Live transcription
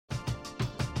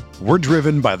We're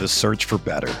driven by the search for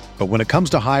better. But when it comes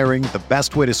to hiring, the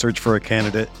best way to search for a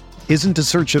candidate isn't to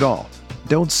search at all.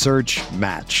 Don't search,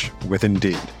 match with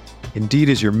Indeed. Indeed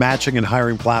is your matching and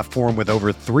hiring platform with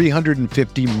over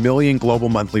 350 million global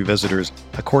monthly visitors,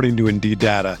 according to Indeed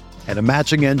data, and a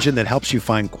matching engine that helps you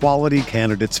find quality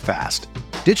candidates fast.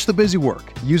 Ditch the busy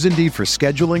work. Use Indeed for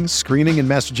scheduling, screening, and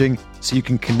messaging so you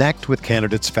can connect with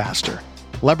candidates faster.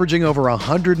 Leveraging over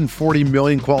 140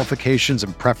 million qualifications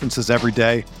and preferences every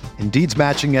day, Indeed's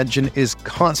matching engine is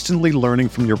constantly learning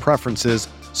from your preferences,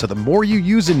 so the more you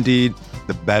use Indeed,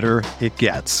 the better it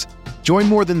gets. Join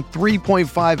more than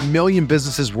 3.5 million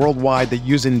businesses worldwide that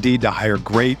use Indeed to hire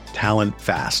great talent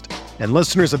fast. And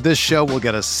listeners of this show will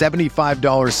get a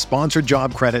 $75 sponsored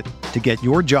job credit to get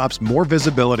your jobs more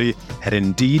visibility at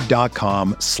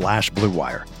Indeed.com/Blue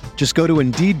Wire. Just go to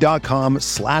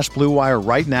Indeed.com/Blue Wire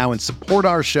right now and support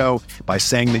our show by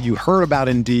saying that you heard about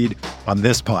Indeed on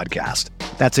this podcast.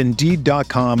 That's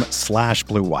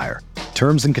Indeed.com/Blue Wire.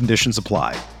 Terms and conditions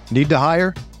apply. Need to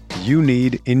hire? You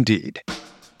need Indeed.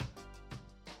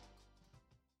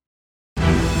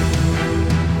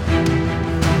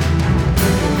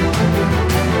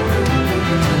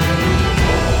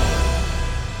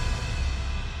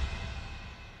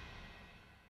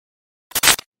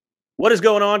 What is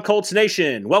going on, Colts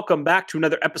Nation? Welcome back to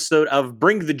another episode of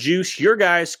Bring the Juice. Your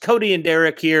guys, Cody and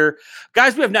Derek here.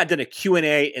 Guys, we have not done a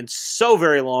Q&A in so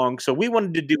very long, so we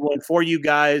wanted to do one for you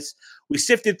guys. We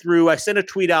sifted through. I sent a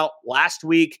tweet out last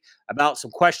week about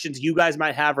some questions you guys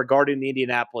might have regarding the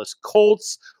Indianapolis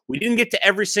Colts. We didn't get to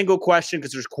every single question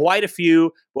because there's quite a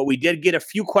few, but we did get a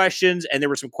few questions, and there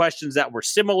were some questions that were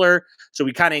similar, so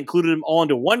we kind of included them all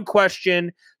into one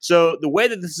question. So the way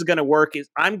that this is going to work is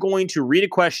I'm going to read a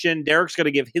question. Derek's going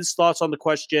to give his thoughts on the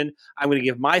question. I'm going to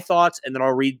give my thoughts, and then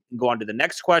I'll read and go on to the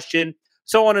next question,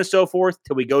 so on and so forth,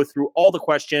 till we go through all the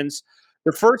questions.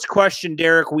 The first question,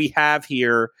 Derek, we have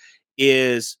here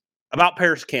is about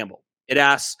Paris Campbell. It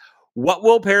asks, what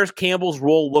will Paris Campbell's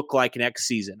role look like next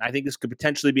season? I think this could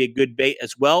potentially be a good bait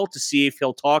as well to see if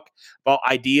he'll talk about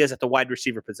ideas at the wide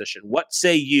receiver position. What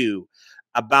say you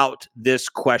about this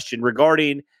question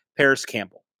regarding Paris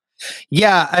Campbell?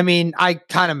 Yeah, I mean, I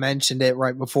kind of mentioned it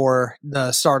right before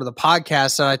the start of the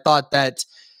podcast, and I thought that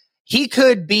he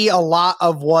could be a lot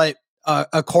of what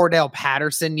a Cordell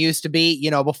Patterson used to be,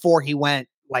 before he went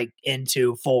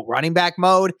into full running back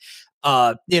mode.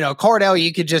 Cordell,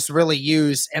 you could just really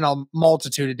use in a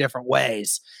multitude of different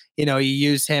ways. You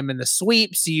use him in the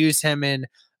sweeps, you use him in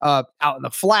out in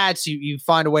the flats, you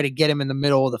find a way to get him in the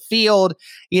middle of the field,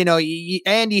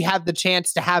 and you have the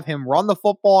chance to have him run the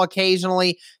football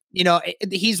occasionally.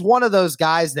 He's one of those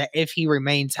guys that if he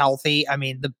remains healthy, I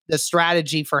mean, the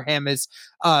strategy for him is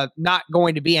not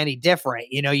going to be any different.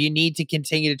 You need to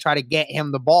continue to try to get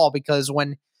him the ball, because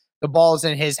when the ball's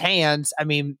in his hands, I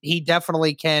mean, he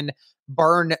definitely can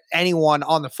burn anyone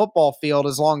on the football field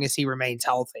as long as he remains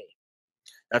healthy.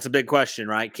 That's a big question,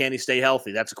 right? Can he stay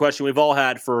healthy? That's a question we've all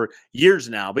had for years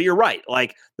now. But you're right.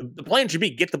 The plan should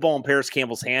be get the ball in Paris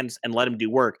Campbell's hands and let him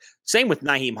do work. Same with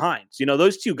Nyheim Hines.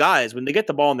 Those two guys, when they get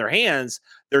the ball in their hands,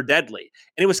 they're deadly.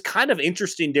 And it was kind of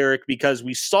interesting, Derek, because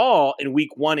we saw in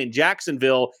week 1 in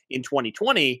Jacksonville in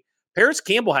 2020, Paris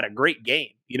Campbell had a great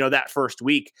game, that first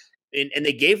week. And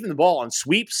they gave him the ball on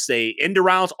sweeps, they end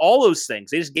arounds, all those things.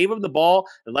 They just gave him the ball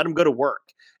and let him go to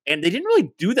work. And they didn't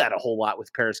really do that a whole lot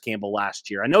with Paris Campbell last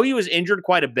year. I know he was injured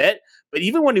quite a bit, but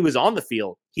even when he was on the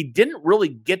field, he didn't really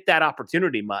get that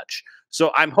opportunity much.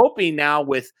 So I'm hoping now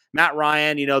with Matt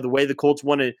Ryan, the way the Colts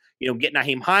want to, get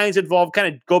Nyheim Hines involved,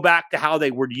 kind of go back to how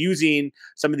they were using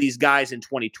some of these guys in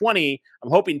 2020. I'm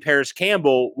hoping Paris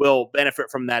Campbell will benefit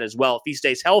from that as well. If he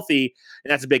stays healthy,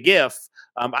 and that's a big if,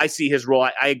 I see his role.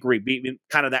 I agree. Being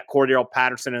kind of that Cordell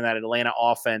Patterson in that Atlanta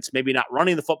offense, maybe not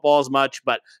running the football as much,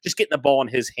 but just getting the ball in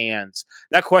his hands.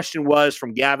 That question was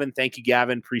from Gavin. Thank you,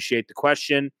 Gavin. Appreciate the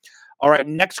question. All right,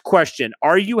 next question.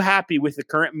 Are you happy with the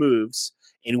current moves,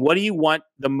 and what do you want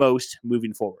the most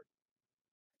moving forward?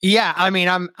 Yeah, I mean,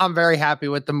 I'm very happy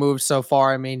with the move so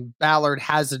far. I mean, Ballard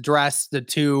has addressed the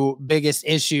two biggest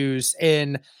issues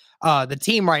in the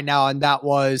team right now, and that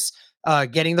was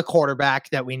getting the quarterback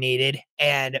that we needed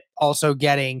and also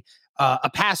getting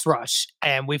a pass rush.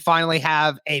 And we finally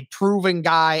have a proven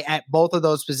guy at both of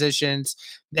those positions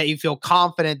that you feel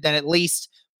confident that at least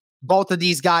both of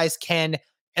these guys can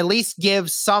at least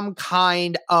give some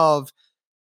kind of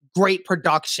great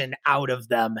production out of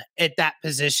them at that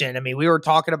position. I mean, we were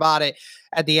talking about it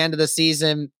at the end of the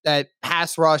season, that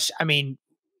pass rush. I mean,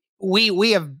 we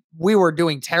were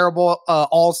doing terrible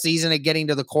all season at getting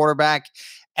to the quarterback,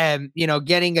 and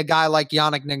getting a guy like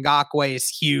Yannick Ngakoue is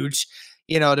huge.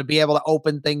 To be able to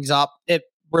open things up.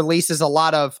 releases a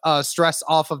lot of stress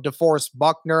off of DeForest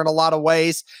Buckner in a lot of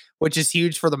ways, which is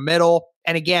huge for the middle.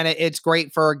 And again, it's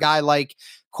great for a guy like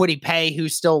Kwity Paye,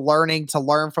 who's still learning to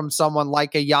learn from someone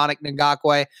like a Yannick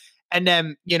Ngakoue. And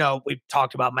then, we've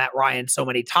talked about Matt Ryan so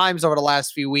many times over the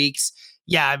last few weeks.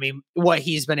 Yeah, I mean, what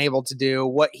he's been able to do,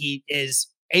 what he is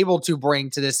able to bring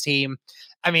to this team,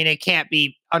 I mean, it can't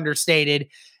be understated.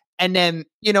 And then,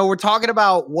 we're talking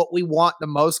about what we want the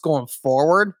most going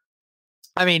forward.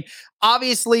 I mean,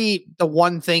 obviously, the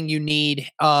one thing you need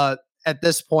at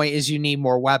this point is you need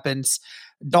more weapons.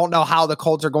 Don't know how the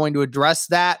Colts are going to address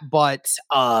that, but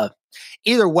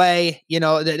either way,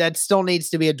 that still needs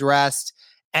to be addressed.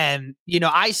 And,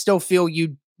 I still feel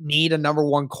you need a number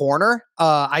one corner.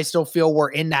 I still feel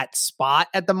we're in that spot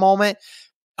at the moment.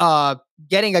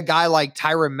 Getting a guy like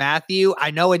Tyrann Mathieu, I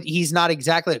know he's not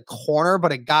exactly a corner,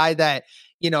 but a guy that,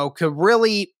 could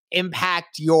really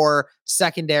impact your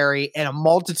secondary in a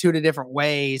multitude of different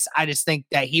ways. I just think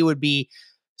that he would be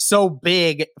so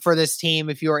big for this team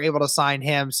if you were able to sign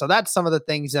him. So that's some of the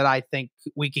things that I think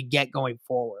we could get going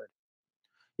forward.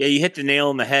 Yeah, you hit the nail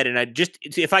on the head. And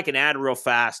if I can add real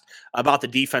fast about the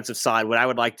defensive side, what I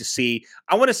would like to see,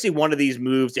 I want to see one of these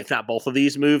moves, if not both of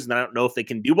these moves. And I don't know if they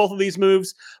can do both of these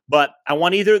moves, but I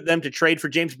want either of them to trade for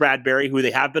James Bradberry, who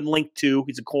they have been linked to.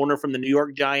 He's a corner from the New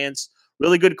York Giants,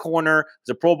 really good corner.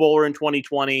 He's a Pro Bowler in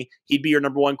 2020. He'd be your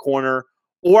number one corner.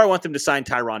 Or I want them to sign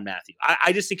Tyrann Mathieu.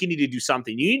 I just think you need to do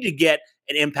something. You need to get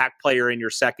an impact player in your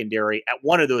secondary at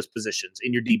one of those positions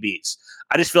in your DBs.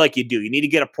 I just feel like you do. You need to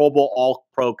get a Pro Bowl,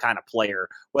 all-pro kind of player,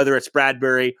 whether it's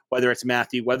Bradberry, whether it's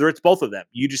Mathieu, whether it's both of them.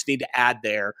 You just need to add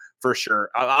there for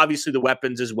sure. Obviously, the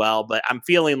weapons as well, but I'm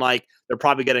feeling like they're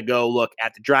probably going to go look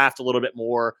at the draft a little bit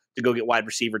more to go get wide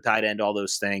receiver, tight end, all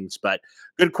those things. But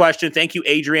good question. Thank you,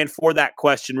 Adrian, for that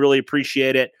question. Really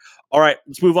appreciate it. All right,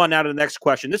 let's move on now to the next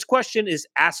question. This question is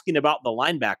asking about the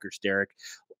linebackers, Derek.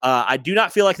 I do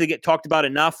not feel like they get talked about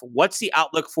enough. What's the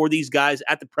outlook for these guys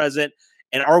at the present,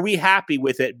 and are we happy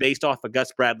with it based off of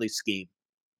Gus Bradley's scheme?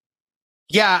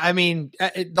 Yeah, I mean,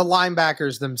 the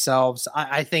linebackers themselves,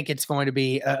 I think it's going to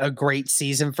be a great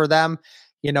season for them.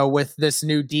 With this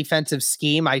new defensive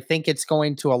scheme, I think it's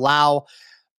going to allow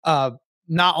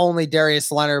not only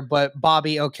Darius Leonard, but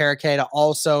Bobby Okereke to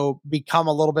also become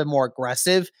a little bit more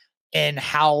aggressive in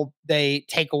how they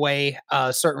take away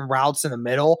certain routes in the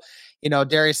middle.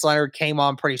 Darius Leonard came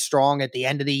on pretty strong at the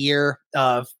end of the year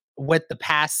with the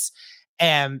pass.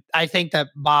 And I think that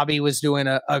Bobby was doing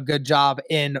a good job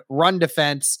in run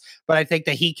defense, but I think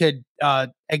that he could,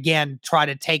 again, try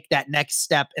to take that next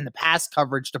step in the pass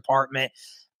coverage department.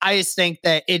 I just think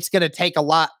that it's going to take a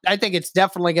lot. I think it's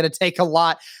definitely going to take a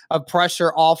lot of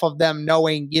pressure off of them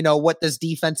knowing, what this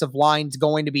defensive line is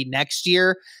going to be next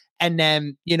year. And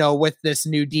then, with this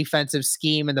new defensive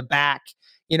scheme in the back,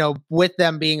 with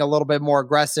them being a little bit more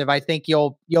aggressive, I think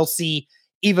you'll see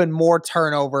even more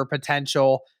turnover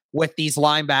potential with these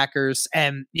linebackers.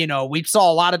 And, we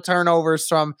saw a lot of turnovers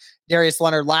from Darius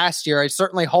Leonard last year. I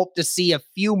certainly hope to see a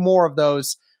few more of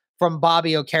those from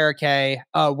Bobby Okereke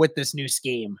with this new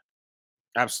scheme.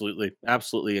 Absolutely.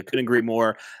 Absolutely. I couldn't agree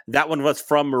more. That one was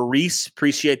from Maurice.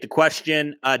 Appreciate the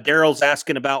question. Daryl's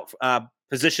asking about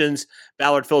positions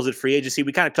Ballard fills at free agency.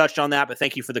 We kind of touched on that, but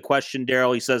thank you for the question,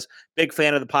 Daryl. He says, big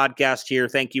fan of the podcast here.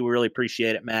 Thank you. We really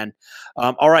appreciate it, man.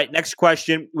 All right. Next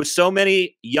question. With so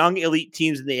many young elite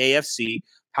teams in the AFC,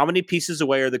 how many pieces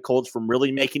away are the Colts from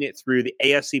really making it through the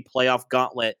AFC playoff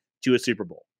gauntlet to a Super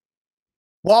Bowl?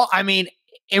 Well, I mean,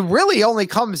 it really only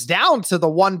comes down to the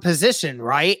one position,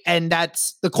 right? And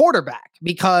that's the quarterback,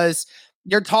 because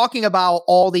you're talking about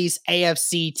all these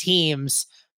AFC teams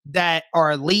that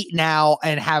are elite now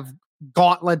and have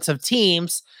gauntlets of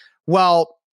teams.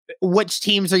 Well, which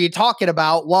teams are you talking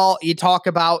about? Well, you talk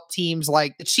about teams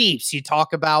like the Chiefs, you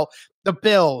talk about the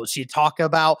Bills, you talk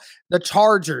about the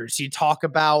Chargers, you talk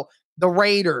about the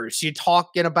Raiders, you're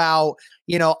talking about,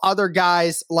 other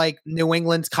guys like New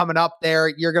England's coming up there.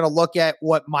 You're going to look at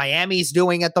what Miami's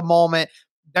doing at the moment.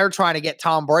 They're trying to get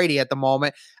Tom Brady at the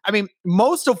moment. I mean,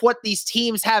 most of what these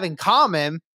teams have in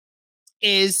common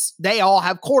is they all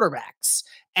have quarterbacks.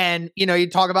 And, you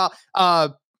talk about, I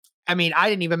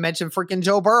didn't even mention freaking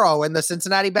Joe Burrow and the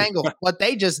Cincinnati Bengals, what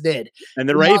they just did. And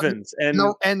the Ravens.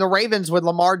 And the Ravens with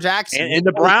Lamar Jackson. And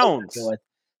the Browns.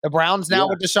 The Browns now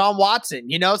with Deshaun Watson,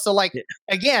 so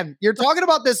again, you're talking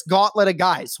about this gauntlet of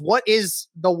guys. What is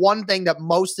the one thing that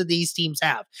most of these teams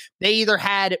have? They either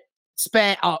had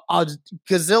spent a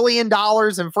gazillion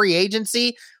dollars in free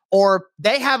agency, or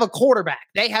they have a quarterback.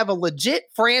 They have a legit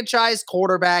franchise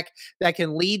quarterback that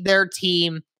can lead their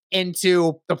team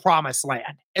into the promised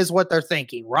land, is what they're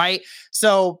thinking, right?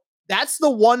 So that's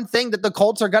the one thing that the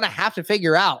Colts are going to have to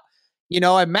figure out.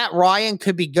 And Matt Ryan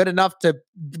could be good enough to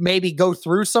maybe go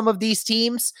through some of these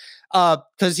teams.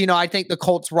 Because, I think the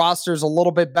Colts roster is a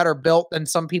little bit better built than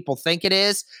some people think it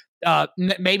is.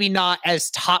 Maybe not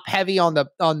as top heavy on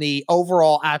the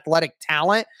overall athletic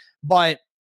talent, but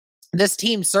this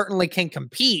team certainly can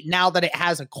compete now that it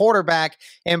has a quarterback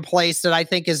in place that I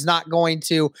think is not going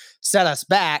to set us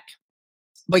back.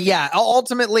 But yeah,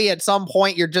 ultimately at some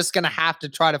point, you're just going to have to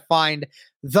try to find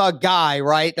the guy,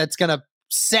 right? That's going to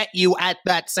set you at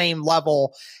that same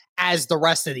level as the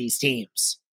rest of these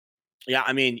teams. Yeah,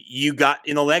 I mean, you got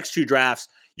in the next 2 drafts,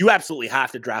 you absolutely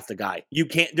have to draft the guy. You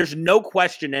can't, there's no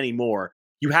question anymore.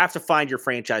 You have to find your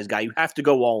franchise guy. You have to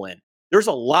go all in. There's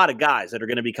a lot of guys that are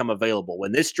going to become available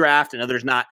in this draft. And there's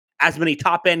not as many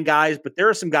top end guys, but there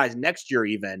are some guys next year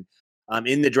even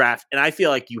in the draft. And I feel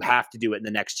like you have to do it in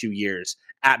the next 2 years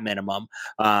at minimum.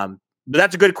 But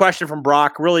that's a good question from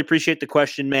Brock. Really appreciate the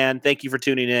question, man. Thank you for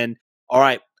tuning in. All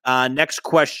right. Next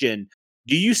question.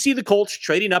 Do you see the Colts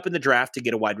trading up in the draft to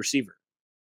get a wide receiver?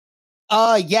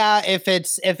 Yeah, if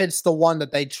it's the one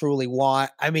that they truly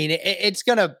want. I mean, it's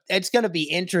gonna be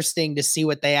interesting to see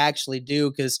what they actually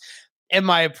do, because in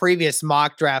my previous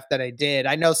mock draft that I did,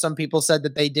 I know some people said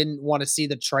that they didn't want to see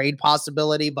the trade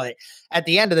possibility, but at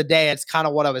the end of the day, it's kind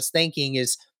of what I was thinking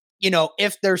is,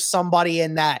 if there's somebody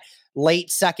in that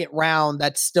late second round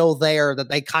that's still there that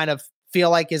they kind of feel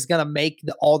like is going to make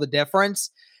all the difference,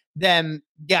 then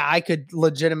yeah, I could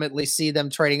legitimately see them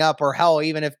trading up. Or hell,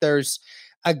 even if there's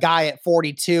a guy at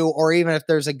 42, or even if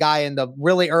there's a guy in the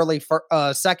really early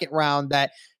second round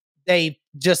that they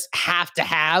just have to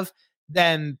have,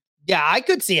 then yeah, I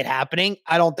could see it happening.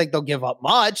 I don't think they'll give up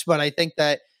much, but I think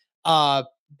that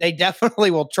they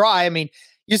definitely will try. I mean,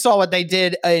 you saw what they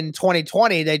did in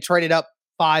 2020. They traded up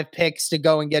 5 picks to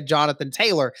go and get Jonathan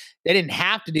Taylor. They didn't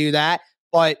have to do that.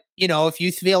 But, if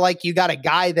you feel like you got a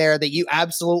guy there that you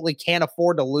absolutely can't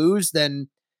afford to lose, then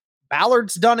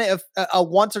Ballard's done it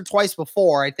once or twice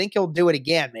before. I think he'll do it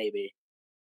again, maybe.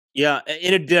 Yeah,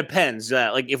 and it depends.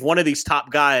 Like if one of these top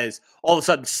guys all of a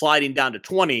sudden sliding down to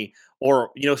 20,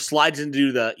 or slides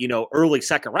into the early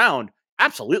second round,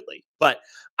 absolutely. But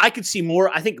I could see more.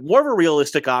 I think more of a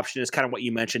realistic option is kind of what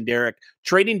you mentioned, Derek,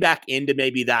 trading back into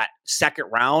maybe that second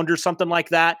round or something like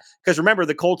that. Because remember,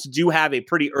 the Colts do have a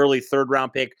pretty early 3rd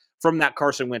round pick from that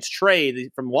Carson Wentz trade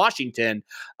from Washington.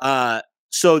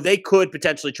 So they could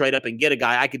potentially trade up and get a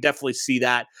guy. I could definitely see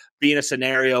that being a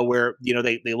scenario where,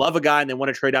 they love a guy and they want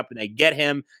to trade up and they get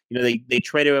him. They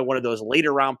traded away one of those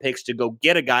later round picks to go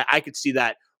get a guy. I could see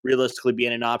that realistically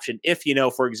being an option. If,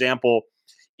 for example,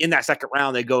 in that second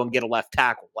round, they go and get a left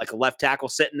tackle, like a left tackle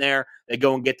sitting there. They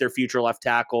go and get their future left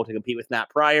tackle to compete with Matt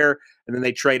Pryor. And then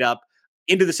they trade up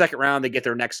into the second round. They get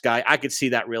their next guy. I could see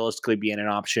that realistically being an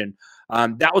option.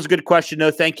 That was a good question,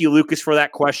 though. Thank you, Lucas, for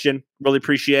that question. Really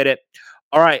appreciate it.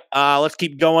 All right, let's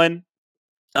keep going.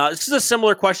 This is a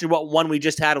similar question to what one we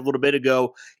just had a little bit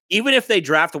ago. Even if they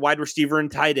draft a wide receiver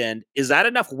and tight end, is that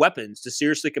enough weapons to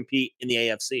seriously compete in the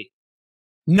AFC?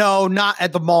 No, not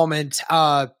at the moment.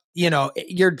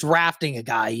 You're drafting a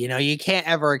guy. You can't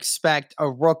ever expect a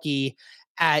rookie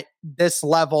at this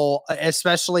level,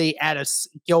 especially at a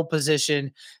skill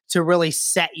position, to really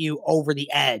set you over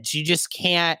the edge. You just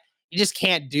can't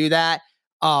do that.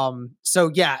 So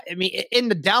yeah, I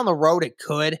mean, down the road it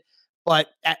could, but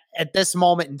at this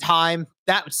moment in time,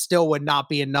 that still would not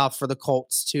be enough for the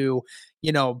Colts to,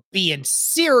 be in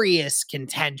serious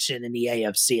contention in the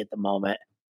AFC at the moment.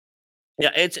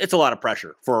 Yeah, it's a lot of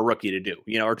pressure for a rookie to do,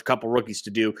 or a couple rookies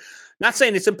to do. Not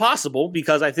saying it's impossible,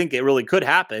 because I think it really could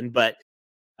happen, but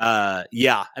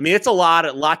yeah, I mean, it's a lot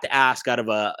to ask out of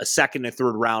a second and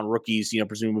third round rookies,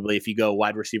 presumably if you go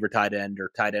wide receiver, tight end, or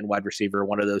tight end, wide receiver,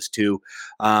 one of those two.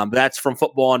 But that's from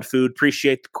Football and Food.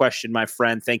 Appreciate the question, my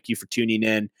friend. Thank you for tuning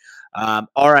in.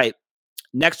 All right.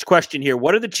 Next question here.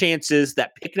 What are the chances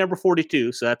that pick number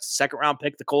 42, so that's the second round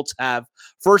pick the Colts have,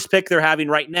 first pick they're having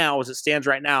right now, as it stands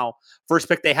right now, first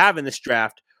pick they have in this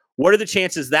draft, what are the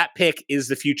chances that pick is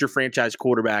the future franchise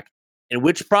quarterback? And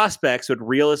which prospects would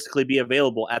realistically be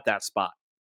available at that spot?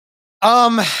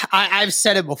 I've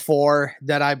said it before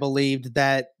that I believed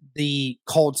that the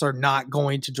Colts are not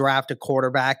going to draft a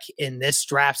quarterback in this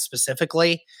draft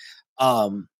specifically.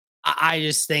 I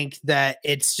just think that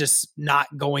it's just not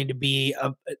going to be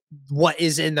what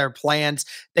is in their plans.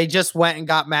 They just went and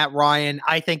got Matt Ryan.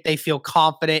 I think they feel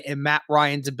confident in Matt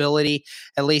Ryan's ability,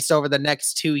 at least over the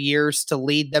next 2 years, to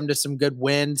lead them to some good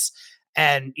wins.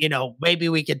 And, maybe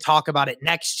we could talk about it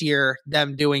next year,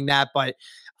 them doing that. But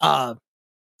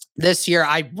this year,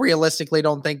 I realistically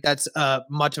don't think that's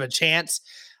much of a chance.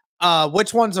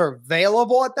 Which ones are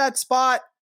available at that spot?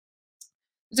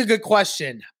 It's a good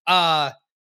question. Sam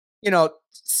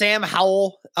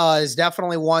Howell is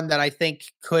definitely one that I think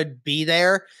could be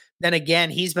there. Then again,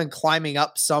 he's been climbing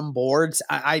up some boards.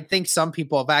 I think some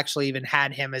people have actually even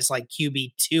had him as like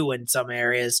QB2 in some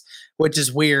areas, which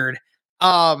is weird.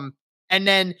 And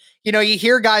then, you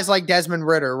hear guys like Desmond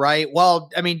Ridder, right? Well,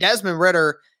 I mean, Desmond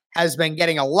Ridder has been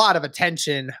getting a lot of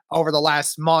attention over the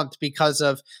last month because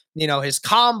of, his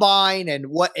combine and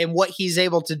what he's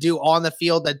able to do on the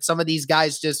field that some of these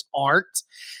guys just aren't,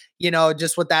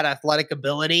 just with that athletic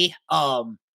ability.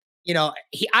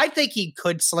 I think he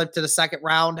could slip to the second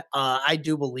round. I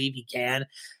do believe he can.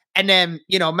 And then,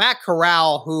 Matt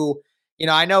Corral, who,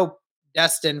 I know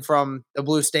Destin from the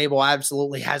Blue Stable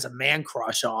absolutely has a man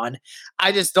crush on.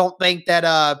 I just don't think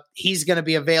that he's going to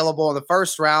be available in the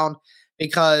first round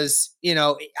because,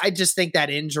 I just think that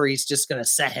injury is just going to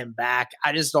set him back.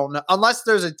 I just don't know. Unless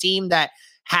there's a team that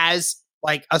has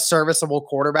like a serviceable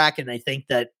quarterback and they think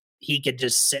that he could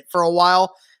just sit for a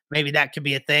while, maybe that could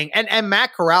be a thing. And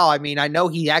Matt Corral, I mean, I know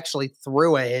he actually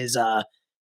threw at his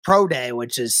pro day,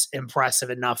 which is impressive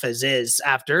enough as is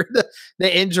after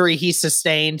the injury he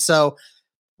sustained. So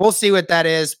we'll see what that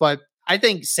is. But I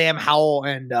think Sam Howell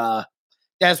and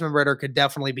Desmond Ridder could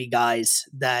definitely be guys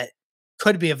that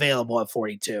could be available at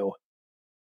 42.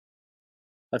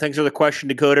 Thanks for the question,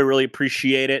 Dakota. Really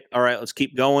appreciate it. All right, let's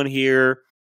keep going here.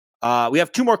 We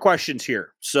have 2 more questions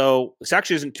here. So this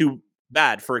actually isn't too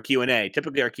bad for a Q&A.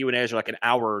 Typically our Q&As are like an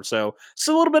hour or so. It's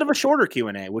a little bit of a shorter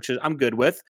Q&A, which is I'm good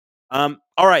with. All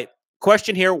right.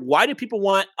 Question here. Why do people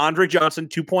want Andre Johnson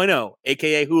 2.0,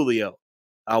 aka Julio?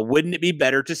 Wouldn't it be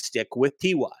better to stick with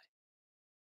Ty?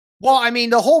 Well, I mean,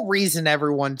 the whole reason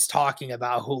everyone's talking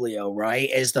about Julio, right,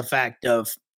 is the fact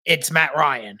of it's Matt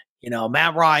Ryan.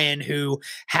 Matt Ryan, who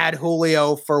had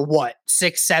Julio for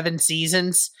 6-7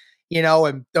 seasons,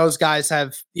 and those guys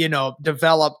have,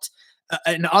 developed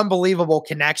an unbelievable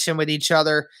connection with each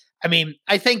other. I mean,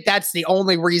 I think that's the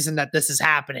only reason that this is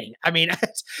happening. I mean,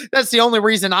 that's the only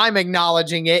reason I'm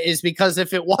acknowledging it is because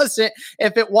if it wasn't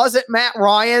Matt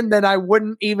Ryan, then I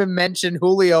wouldn't even mention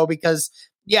Julio because,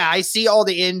 yeah, I see all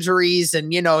the injuries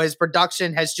and, his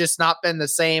production has just not been the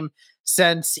same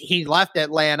since he left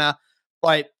Atlanta.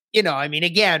 But, I mean,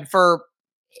 again,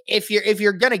 if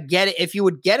you're going to get it, if you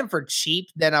would get him for cheap,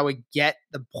 then I would get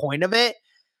the point of it.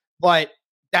 But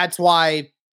that's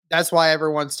why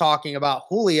everyone's talking about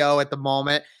Julio at the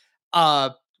moment.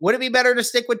 Would it be better to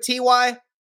stick with Ty?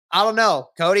 I don't know.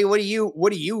 Cody, what do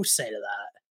you say to that?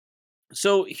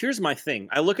 So here's my thing.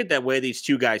 I look at that way these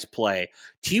two guys play.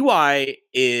 Ty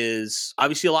is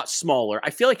obviously a lot smaller.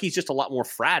 I feel like he's just a lot more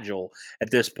fragile at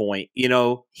this point.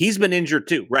 He's been injured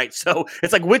too, right? So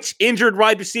it's like, which injured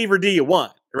wide receiver do you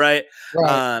want, right?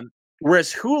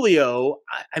 Whereas Julio,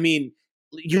 I mean,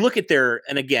 you look at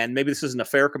and again, maybe this isn't a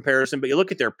fair comparison, but you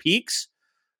look at their peaks.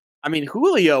 I mean,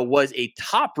 Julio was a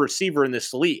top receiver in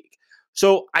this league.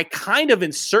 So I kind of,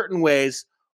 in certain ways,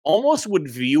 almost would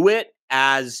view it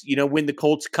as, when the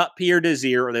Colts cut Pierre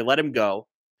Desir or they let him go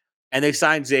and they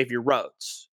signed Xavier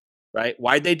Rhodes, right?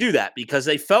 Why'd they do that? Because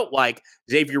they felt like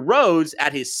Xavier Rhodes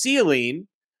at his ceiling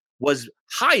was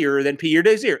higher than Pierre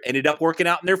Desir. Ended up working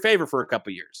out in their favor for a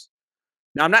couple years.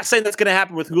 Now, I'm not saying that's going to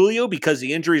happen with Julio because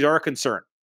the injuries are a concern.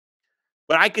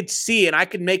 But I could see, and I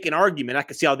could make an argument. I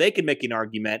could see how they could make an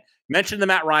argument. Mention the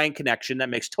Matt Ryan connection. That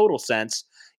makes total sense.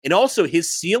 And also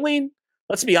his ceiling,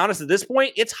 let's be honest, at this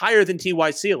point, it's higher than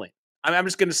Ty's ceiling. I'm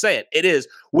just going to say it. It is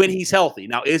when he's healthy.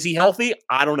 Now, is he healthy?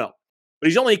 I don't know. But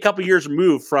he's only a couple years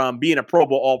removed from being a Pro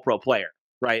Bowl All-Pro player,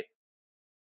 right?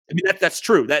 I mean, that's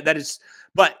true. That is,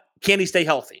 but can he stay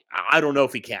healthy? I don't know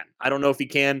if he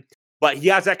can. But he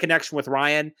has that connection with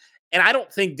Ryan. And I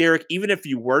don't think, Derek, even if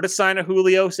you were to sign a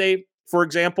Julio, say, for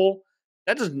example,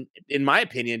 that doesn't, in my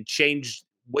opinion, change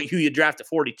who you draft at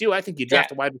 42. I think you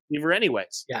draft a wide receiver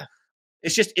anyways. Yeah.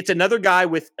 It's another guy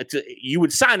you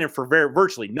would sign him for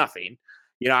virtually nothing.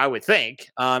 I would think.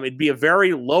 It'd be a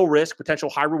very low risk, potential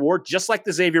high reward, just like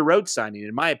the Xavier Rhodes signing,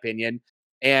 in my opinion.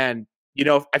 And,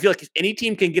 I feel like if any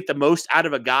team can get the most out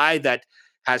of a guy that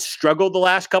has struggled the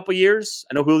last couple years.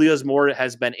 I know Julio's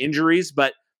has been injuries,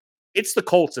 but it's the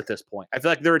Colts at this point. I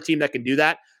feel like they're a team that can do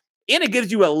that. And it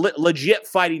gives you a legit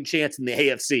fighting chance in the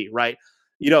AFC, right?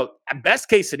 At best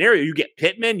case scenario, you get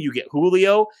Pittman, you get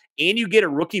Julio, and you get a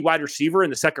rookie wide receiver in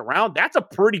the second round. That's a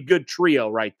pretty good trio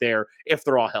right there if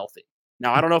they're all healthy.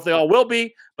 Now, I don't know if they all will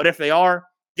be, but if they are,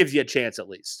 gives you a chance at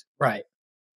least. Right.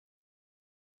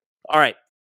 All right.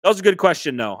 That was a good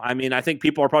question, though. I mean, I think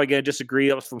people are probably going to disagree.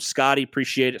 That was from Scotty.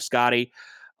 Appreciate it, Scotty.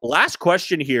 Last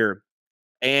question here.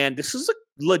 And this is a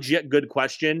legit good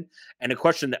question and a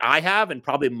question that I have and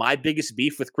probably my biggest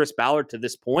beef with Chris Ballard to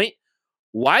this point.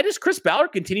 Why does Chris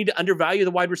Ballard continue to undervalue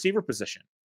the wide receiver position?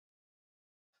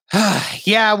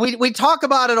 Yeah, we talk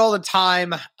about it all the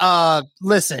time.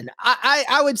 Listen,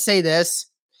 I would say this.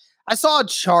 I saw a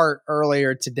chart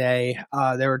earlier today.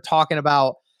 They were talking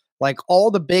about like all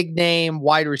the big name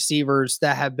wide receivers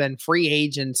that have been free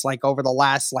agents like over the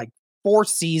last like 4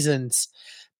 seasons.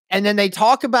 And then they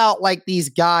talk about like these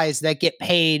guys that get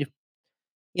paid,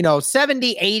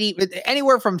 70, 80,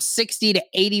 anywhere from 60 to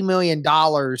 80 million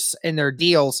dollars in their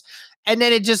deals. And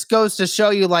then it just goes to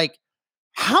show you like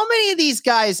how many of these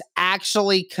guys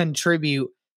actually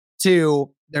contribute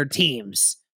to their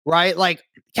teams, right? Like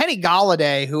Kenny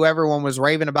Golladay, who everyone was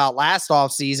raving about last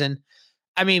offseason.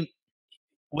 I mean,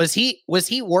 was he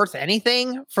worth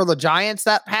anything for the Giants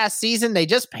that past season? They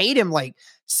just paid him like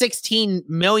 $16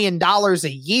 million a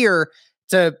year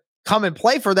to come and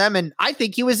play for them. And I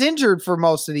think he was injured for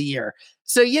most of the year.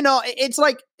 So, it's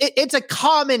like, it's a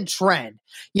common trend.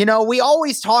 We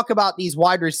always talk about these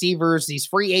wide receivers, these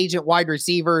free agent wide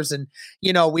receivers. And,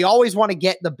 we always want to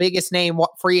get the biggest name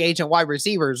free agent wide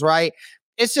receivers, right?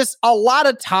 It's just a lot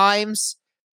of times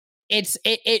it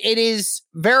is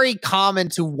very common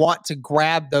to want to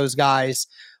grab those guys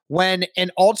when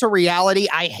in ultra reality,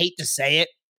 I hate to say it,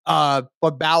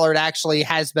 but Ballard actually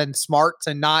has been smart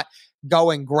to not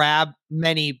go and grab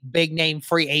many big name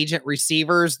free agent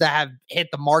receivers that have hit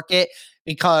the market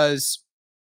because,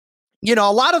 a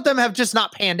lot of them have just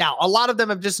not panned out. A lot of them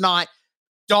have just not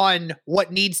done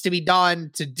what needs to be done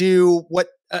to do what,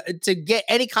 to get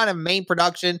any kind of main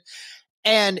production.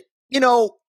 And,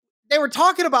 they were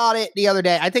talking about it the other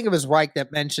day. I think it was Reich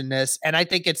that mentioned this, and I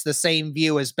think it's the same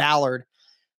view as Ballard,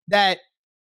 that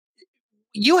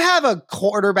you have a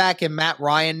quarterback in Matt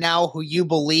Ryan now who you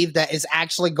believe that is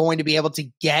actually going to be able to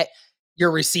get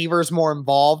your receivers more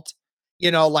involved,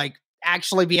 like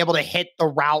actually be able to hit the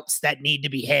routes that need to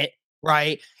be hit,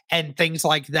 right? And things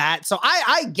like that. So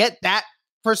I get that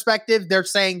perspective. They're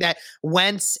saying that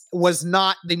Wentz was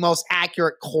not the most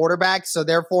accurate quarterback, so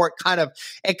therefore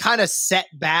it kind of set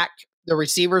back the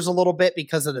receivers a little bit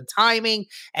because of the timing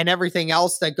and everything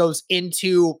else that goes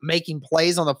into making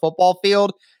plays on the football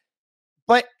field.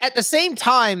 But at the same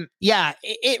time, yeah,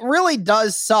 it really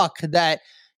does suck that,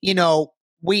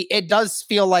 it does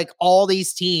feel like all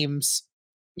these teams,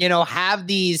 have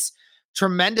these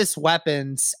tremendous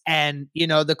weapons and,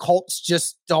 the Colts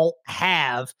just don't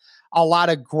have a lot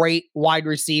of great wide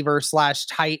receiver /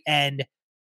 tight end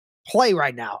play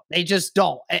right now. They just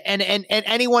don't. And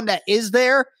anyone that is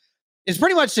there is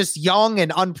pretty much just young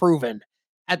and unproven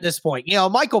at this point.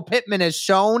 Michael Pittman has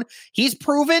shown he's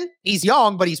proven. He's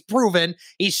young, but he's proven.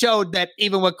 He showed that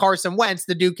even with Carson Wentz,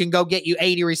 the dude can go get you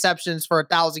 80 receptions for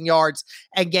 1,000 yards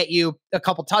and get you a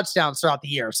couple touchdowns throughout the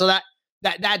year. So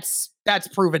that's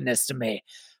provenness to me.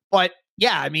 But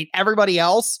yeah, I mean, everybody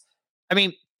else,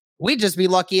 we'd just be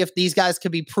lucky if these guys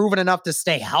could be proven enough to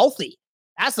stay healthy.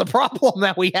 That's the problem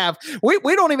that we have. We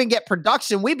don't even get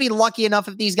production. We'd be lucky enough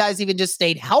if these guys even just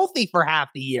stayed healthy for half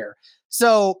the year.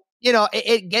 So,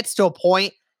 it gets to a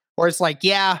point where it's like,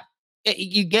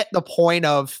 you get the point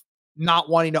of not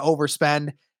wanting to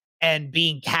overspend and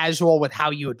being casual with how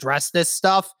you address this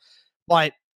stuff.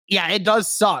 But yeah, it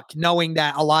does suck knowing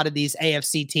that a lot of these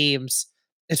AFC teams,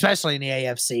 especially in the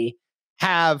AFC,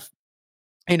 have,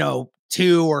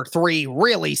 2 or 3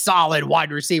 really solid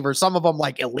wide receivers, some of them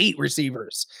like elite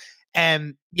receivers.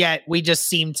 And yet we just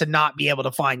seem to not be able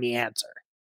to find the answer.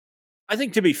 I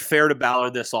think to be fair to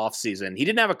Ballard this offseason, he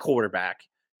didn't have a quarterback.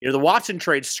 The Watson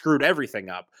trade screwed everything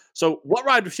up. So what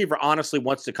wide receiver honestly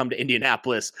wants to come to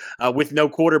Indianapolis with no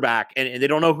quarterback and they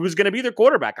don't know who's going to be their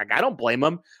quarterback? Like, I don't blame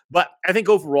them. But I think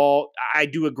overall, I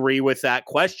do agree with that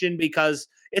question because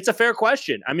it's a fair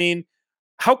question. I mean,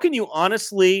 how can you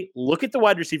honestly look at the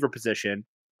wide receiver position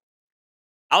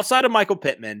outside of Michael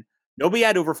Pittman? Nobody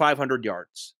had over 500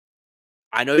 yards.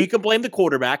 I know you can blame the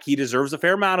quarterback. He deserves a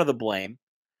fair amount of the blame.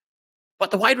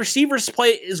 But the wide receivers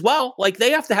play as well. Like, they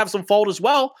have to have some fault as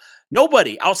well.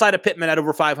 Nobody outside of Pittman had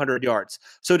over 500 yards.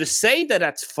 So to say that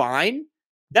that's fine,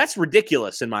 that's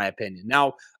ridiculous in my opinion.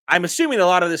 Now, I'm assuming a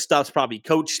lot of this stuff's probably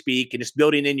coach speak and just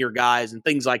building in your guys and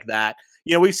things like that.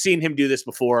 We've seen him do this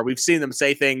before. We've seen them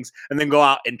say things and then go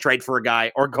out and trade for a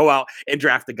guy or go out and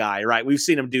draft a guy, right? We've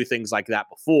seen him do things like that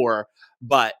before.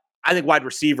 But I think wide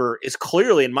receiver is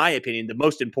clearly, in my opinion, the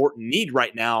most important need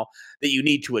right now that you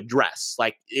need to address.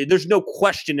 Like, there's no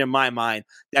question in my mind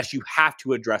that you have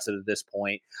to address it at this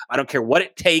point. I don't care what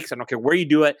it takes. I don't care where you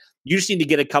do it. You just need to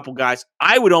get a couple guys.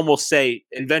 I would almost say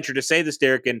and venture to say this,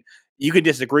 Derek, and you can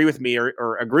disagree with me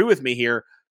or agree with me here.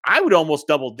 I would almost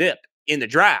double dip in the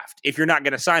draft if you're not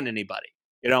going to sign anybody.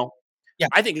 Yeah,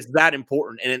 I think it's that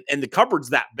important. And the cupboard's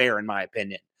that bare, in my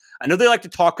opinion. I know they like to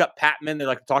talk up Patman, they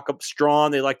like to talk up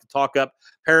Strawn, they like to talk up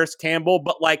Paris Campbell,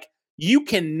 but like you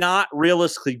cannot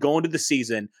realistically go into the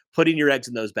season putting your eggs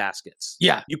in those baskets.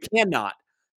 Yeah. You cannot.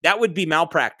 That would be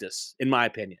malpractice, in my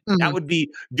opinion. Mm-hmm. That would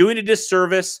be doing a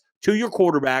disservice to your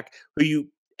quarterback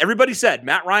everybody said,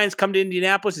 Matt Ryan's come to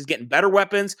Indianapolis. He's getting better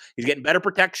weapons. He's getting better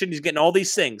protection. He's getting all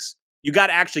these things. You got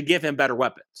to actually give him better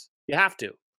weapons. You have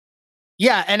to.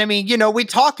 Yeah. And I mean, we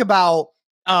talk about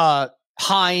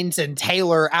Hines and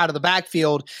Taylor out of the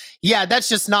backfield. Yeah, that's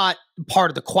just not part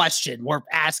of the question. We're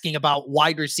asking about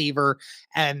wide receiver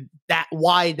and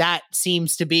why that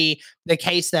seems to be the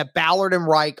case, that Ballard and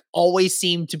Reich always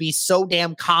seem to be so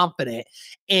damn confident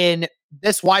in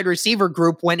this wide receiver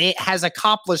group when it has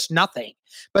accomplished nothing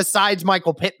besides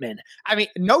Michael Pittman. I mean,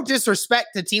 no disrespect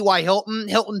to T.Y. Hilton.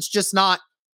 Hilton's just not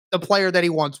the player that he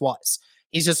once was.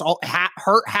 He's just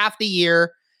hurt half the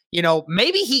year.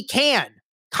 Maybe he can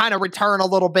kind of return a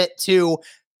little bit to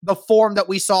the form that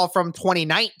we saw from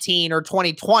 2019 or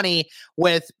 2020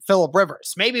 with Phillip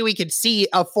Rivers. Maybe we could see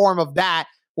a form of that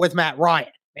with Matt Ryan.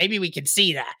 Maybe we could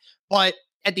see that. But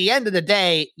at the end of the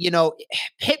day,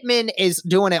 Pittman is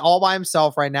doing it all by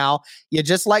himself right now. You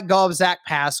just let go of Zach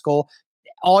Pascal.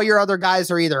 All your other guys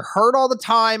are either hurt all the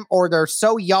time or they're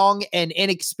so young and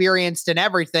inexperienced and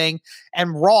everything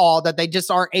and raw that they just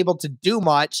aren't able to do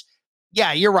much.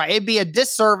 Yeah, you're right. It'd be a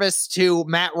disservice to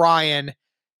Matt Ryan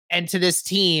and to this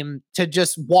team to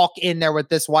just walk in there with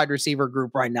this wide receiver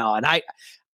group right now. And I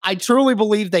truly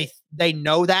believe they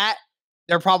know that.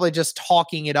 They're probably just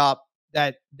talking it up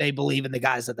that they believe in the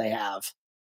guys that they have.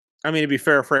 I mean, to be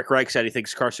fair, Frank Reich said he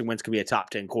thinks Carson Wentz could be a top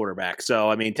 10 quarterback.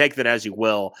 So, I mean, take that as you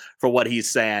will for what he's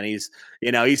saying. He's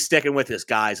sticking with his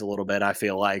guys a little bit, I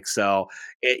feel like. So,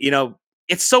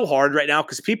 it's so hard right now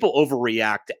because people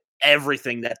overreact to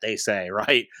everything that they say,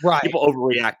 right? Right. People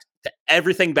overreact to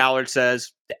everything Ballard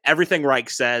says, to everything Reich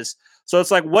says. So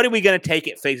it's like, what are we going to take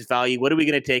at face value? What are we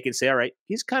going to take and say, all right,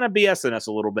 he's kind of BSing us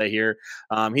a little bit here.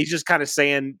 He's just kind of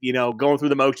saying, going through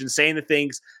the motions, saying the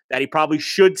things that he probably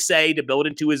should say to build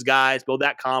into his guys, build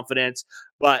that confidence.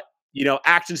 But,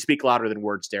 actions speak louder than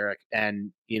words, Derek.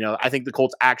 And, I think the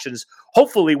Colts' actions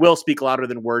hopefully will speak louder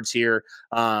than words here.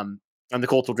 And the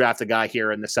Colts will draft a guy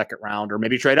here in the second round, or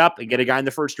maybe trade up and get a guy in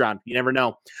the first round. You never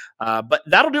know. But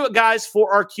that'll do it, guys,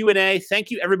 for our Q&A.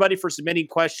 Thank you, everybody, for submitting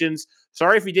questions.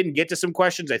 Sorry if we didn't get to some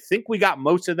questions. I think we got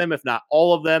most of them, if not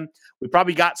all of them. We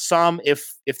probably got some.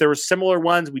 If there were similar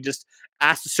ones, we just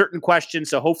asked a certain question.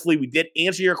 So hopefully we did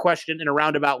answer your question in a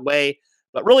roundabout way.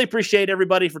 But really appreciate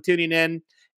everybody for tuning in.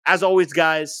 As always,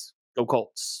 guys, go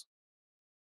Colts.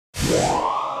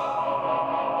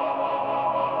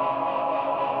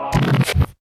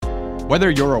 Whether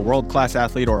you're a world-class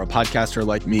athlete or a podcaster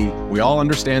like me, we all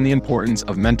understand the importance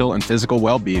of mental and physical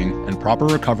well-being and proper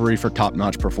recovery for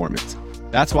top-notch performance.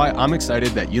 That's why I'm excited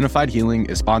that Unified Healing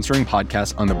is sponsoring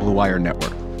podcasts on the Blue Wire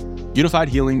Network. Unified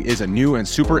Healing is a new and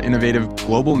super innovative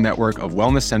global network of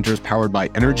wellness centers powered by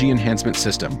Energy Enhancement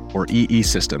System, or EE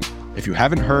System. If you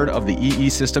haven't heard of the EE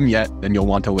System yet, then you'll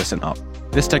want to listen up.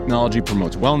 This technology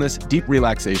promotes wellness, deep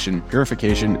relaxation,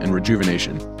 purification, and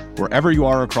rejuvenation. Wherever you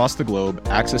are across the globe,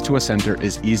 access to a center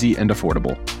is easy and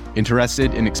affordable.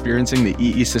 Interested in experiencing the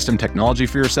EE System technology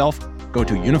for yourself? Go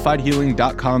to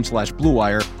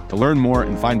unifiedhealing.com/bluewire to learn more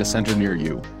and find a center near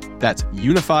you. That's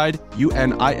unified,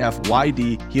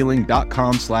 UNIFYD,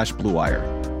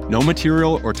 healing.com/bluewire. No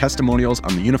material or testimonials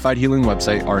on the Unified Healing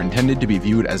website are intended to be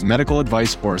viewed as medical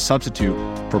advice or a substitute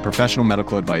for professional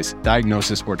medical advice,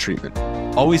 diagnosis, or treatment.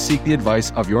 Always seek the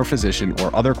advice of your physician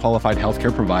or other qualified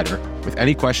healthcare provider with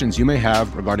any questions you may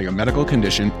have regarding a medical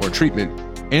condition or treatment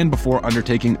and before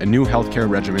undertaking a new healthcare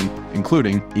regimen,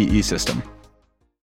 including EE System.